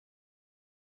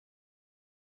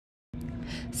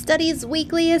Studies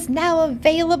Weekly is now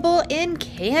available in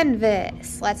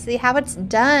Canvas. Let's see how it's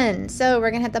done. So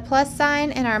we're going to hit the plus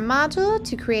sign in our module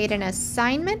to create an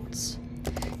assignment.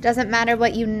 Doesn't matter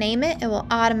what you name it, it will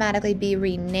automatically be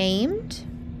renamed.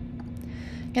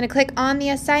 Going to click on the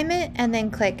assignment and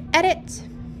then click Edit.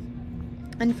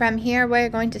 And from here, we're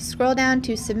going to scroll down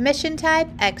to Submission Type,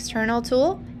 External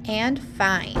Tool, and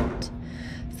Find.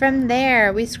 From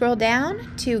there, we scroll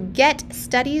down to Get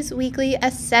Studies Weekly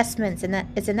Assessments, and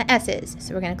it's in the S's.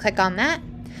 So we're going to click on that.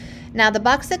 Now the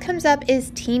box that comes up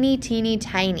is teeny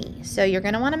tiny. So you're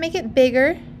going to want to make it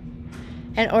bigger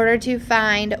in order to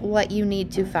find what you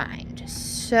need to find.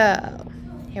 So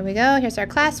here we go. Here's our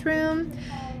classroom.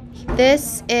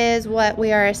 This is what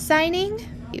we are assigning.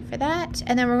 Thank you for that.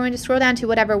 And then we're going to scroll down to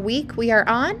whatever week we are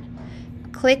on.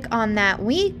 Click on that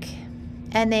week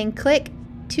and then click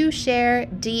to share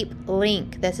deep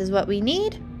link. This is what we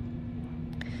need.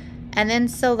 And then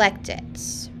select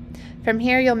it. From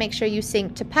here, you'll make sure you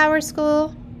sync to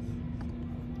PowerSchool.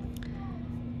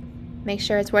 Make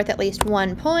sure it's worth at least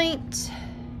 1 point.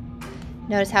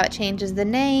 Notice how it changes the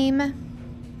name.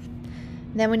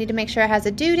 Then we need to make sure it has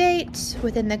a due date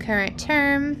within the current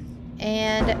term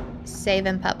and save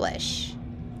and publish.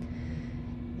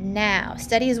 Now,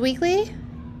 Studies Weekly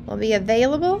will be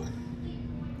available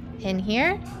in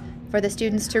here for the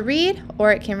students to read,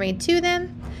 or it can read to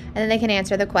them, and then they can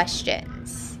answer the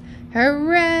questions.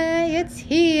 Hooray, it's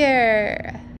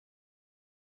here!